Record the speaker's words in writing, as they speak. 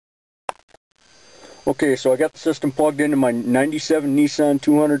Okay, so I got the system plugged into my 97 Nissan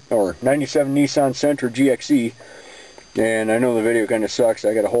 200 or 97 Nissan Sentra GXE, and I know the video kind of sucks.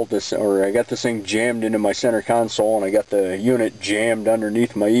 I got to hold this, or I got this thing jammed into my center console, and I got the unit jammed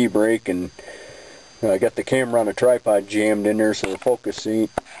underneath my e-brake, and I got the camera on a tripod jammed in there, so the focus ain't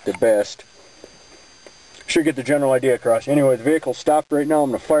the best. Should get the general idea across. Anyway, the vehicle's stopped right now.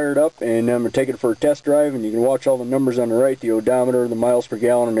 I'm going to fire it up, and I'm going to take it for a test drive, and you can watch all the numbers on the right, the odometer, the miles per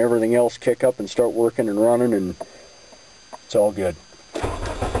gallon, and everything else kick up and start working and running, and it's all good.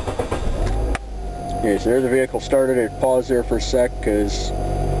 Okay, so there the vehicle started. It paused there for a sec, because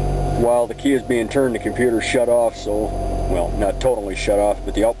while the key is being turned, the computer shut off, so, well, not totally shut off,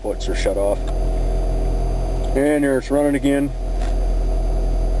 but the outputs are shut off. And there it's running again.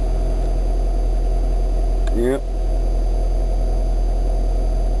 Yep. You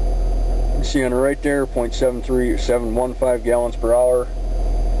can see on the right there, 0.715 gallons per hour,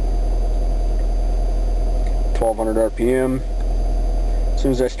 1200 RPM. As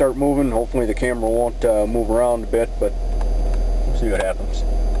soon as I start moving, hopefully the camera won't move around a bit, but we'll see what happens.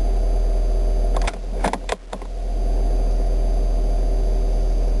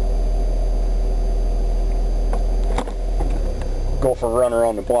 Go for a run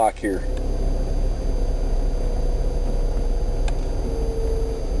around the block here.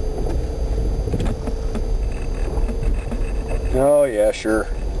 Oh yeah, sure.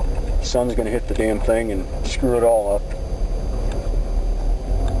 The sun's gonna hit the damn thing and screw it all up.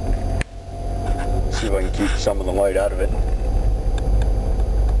 See if I can keep some of the light out of it.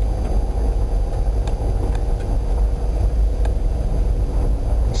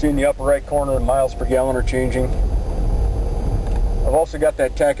 See in the upper right corner, the miles per gallon are changing. I've also got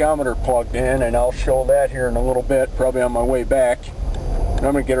that tachometer plugged in, and I'll show that here in a little bit, probably on my way back. And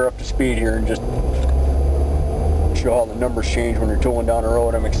I'm gonna get her up to speed here and just show how the numbers change when you're tooling down the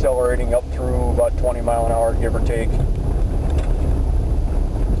road. I'm accelerating up through about 20 mile an hour, give or take.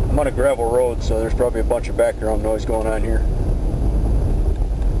 I'm on a gravel road, so there's probably a bunch of background noise going on here.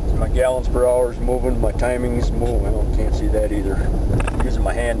 So my gallons per hour is moving, my timing's moving. Well, can't see that either. I'm using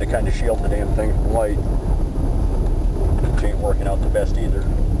my hand to kind of shield the damn thing from light, which ain't working out the best either.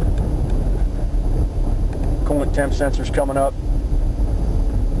 Coolant temp sensor's coming up.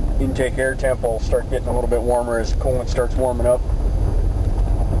 Intake air temp will start getting a little bit warmer as the coolant starts warming up.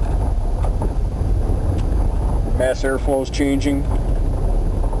 Mass airflow is changing.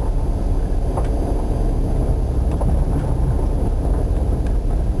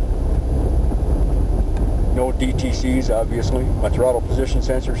 No DTCs, obviously. My throttle position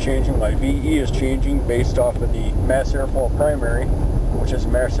sensor is changing. My VE is changing based off of the mass airflow primary, which is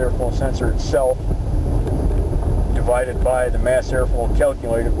the mass airflow sensor itself, divided by the mass airflow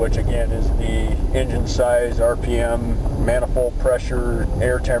calculated, which again is the engine size, RPM, manifold pressure,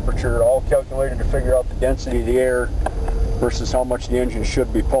 air temperature, all calculated to figure out the density of the air versus how much the engine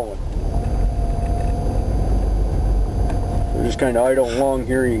should be pulling. We're just kind of idle along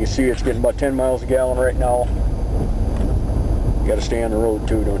here. You can see it's getting about 10 miles a gallon right now. You got to stay on the road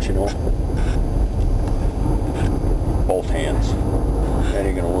too, don't you know? Both hands. That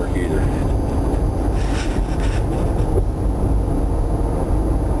ain't going to work either.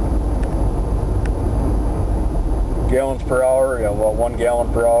 Gallons per hour, yeah, well, 1 gallon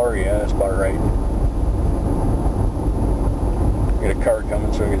per hour, yeah, that's about right. Get a car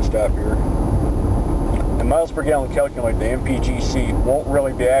coming, so I can stop here. The miles per gallon calculated, the MPGC, won't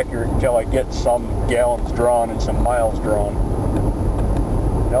really be accurate until I get some gallons drawn and some miles drawn.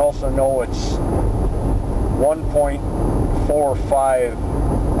 I also know it's 1.45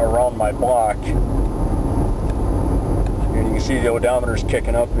 around my block. And you can see the odometer's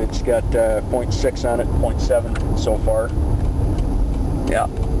kicking up. It's got 0.6 on it, 0.7 so far. Yeah.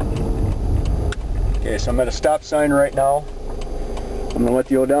 Okay, so I'm at a stop sign right now. I'm going to let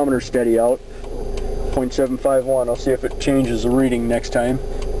the odometer steady out. 0.751. I'll see if it changes the reading next time.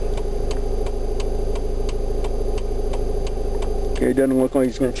 Okay, it doesn't look like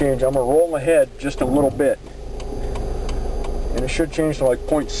it's going to change. I'm going to roll ahead just a little bit. And it should change to like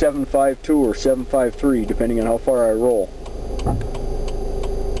 0.752 or 753, depending on how far I roll.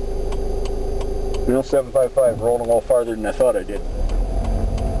 Well, 755, rolled a little farther than I thought I did.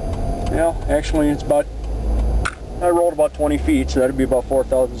 Well, actually it's about, I rolled about 20 feet, so that'd be about 4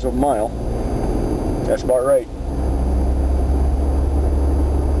 thousandths of a mile. That's about right.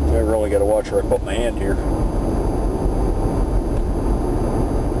 So I really got to watch where I put my hand here.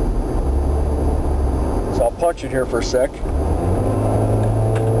 So I'll punch it here for a sec.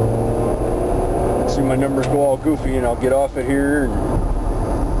 See my numbers go all goofy, and I'll get off it here. And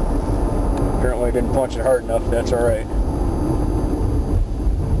apparently I didn't punch it hard enough. That's all right.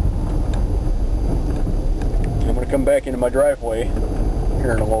 come back into my driveway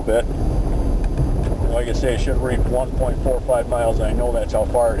here in a little bit. Like I say, it should read 1.45 miles. I know that's how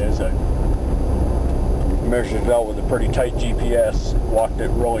far it is. I measured it out with a pretty tight GPS, walked it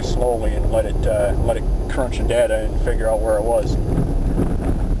really slowly, and let it crunch the data and figure out where it was.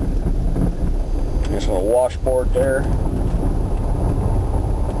 This little washboard there.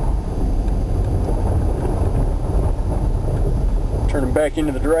 Turning back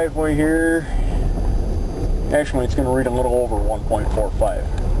into the driveway here. Actually, it's going to read a little over 1.45.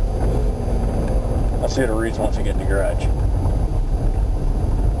 I'll see what it reads once I get in the garage.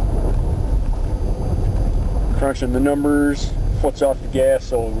 Crunching the numbers, foot's off the gas,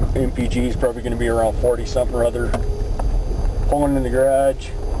 so MPG is probably going to be around 40 something or other. Pulling in the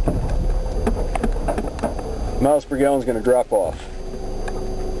garage. Miles per gallon is going to drop off.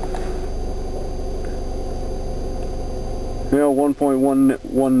 No,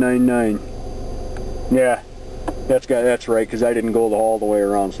 1.1199. Yeah, that's right, because I didn't go all the way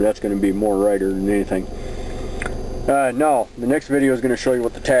around, so that's going to be more righter than anything. Now, the next video is going to show you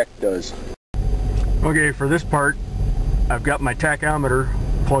what the tach does. Okay, for this part, I've got my tachometer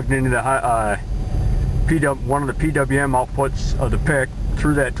plugged into the one of the PWM outputs of the PIC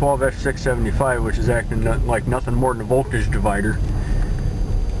through that 12F675, which is acting like nothing more than a voltage divider.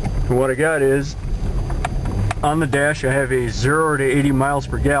 And what I got is, on the dash I have a 0 to 80 miles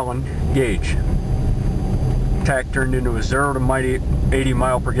per gallon gauge. Tach turned into a 0 to 80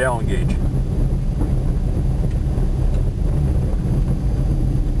 mile per gallon gauge.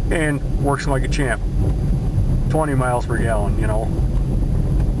 And works like a champ. 20 miles per gallon, you know.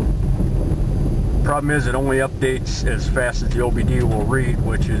 Problem is, it only updates as fast as the OBD will read,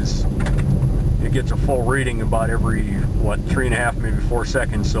 which is, it gets a full reading about every, what, 3.5, maybe 4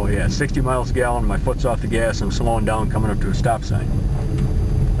 seconds. So yeah, 60 miles a gallon, my foot's off the gas, I'm slowing down, coming up to a stop sign.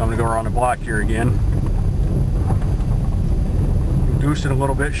 I'm gonna go around the block here again. Reduce it a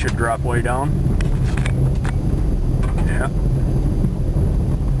little bit, should drop way down. Yeah.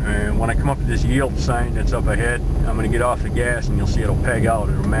 And when I come up to this yield sign that's up ahead, I'm going to get off the gas and you'll see it'll peg out,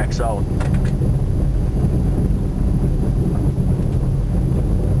 it'll max out.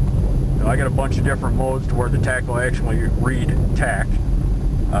 So I got a bunch of different modes to where the tach will actually read tach.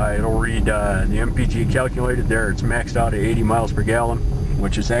 It'll read the MPG calculated there, it's maxed out at 80 miles per gallon,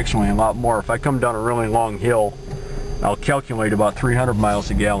 which is actually a lot more. If I come down a really long hill, I'll calculate about 300 miles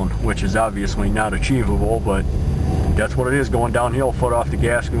a gallon, which is obviously not achievable, but that's what it is, going downhill, foot off the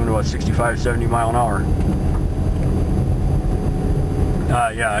gas, going to about 65, 70 mile an hour.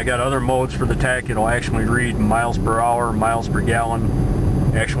 Yeah, I got other modes for the tach. It'll actually read miles per hour, miles per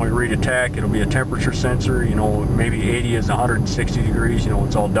gallon. Actually read a tach. It'll be a temperature sensor, you know, maybe 80 is 160 degrees, you know,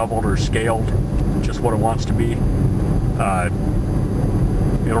 it's all doubled or scaled, just what it wants to be.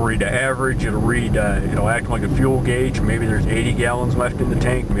 It'll read the average, it'll act like a fuel gauge. Maybe there's 80 gallons left in the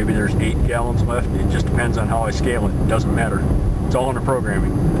tank, maybe there's 8 gallons left. It just depends on how I scale it. It doesn't matter. It's all in the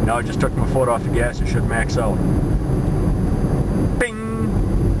programming. Now I just took my foot off the gas, it should max out.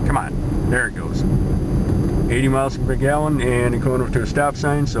 Bing! Come on, there it goes. 80 miles per gallon, and it's going up to a stop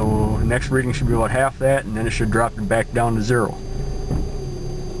sign, so the next reading should be about half that, and then it should drop it back down to 0.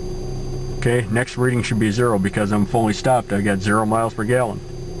 Okay, next reading should be 0 because I'm fully stopped. I got 0 miles per gallon.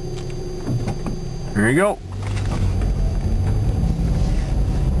 There you go.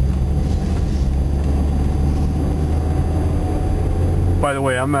 By the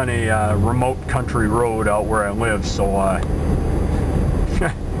way, I'm on a remote country road out where I live, so I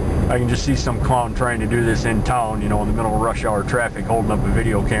can just see some clown trying to do this in town, you know, in the middle of rush hour traffic, holding up a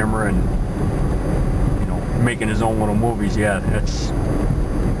video camera and, you know, making his own little movies. Yeah, that's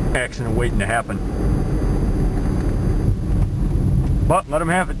accident waiting to happen. But let him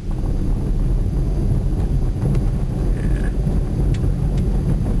have it.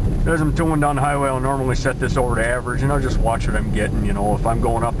 As I'm towing down the highway, I'll normally set this over to average, and I'll just watch what I'm getting. You know, if I'm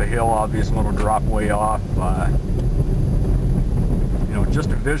going up a hill, obviously it'll drop way off. You know,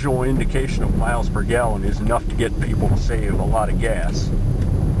 just a visual indication of miles per gallon is enough to get people to save a lot of gas.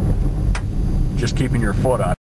 Just keeping your foot on it.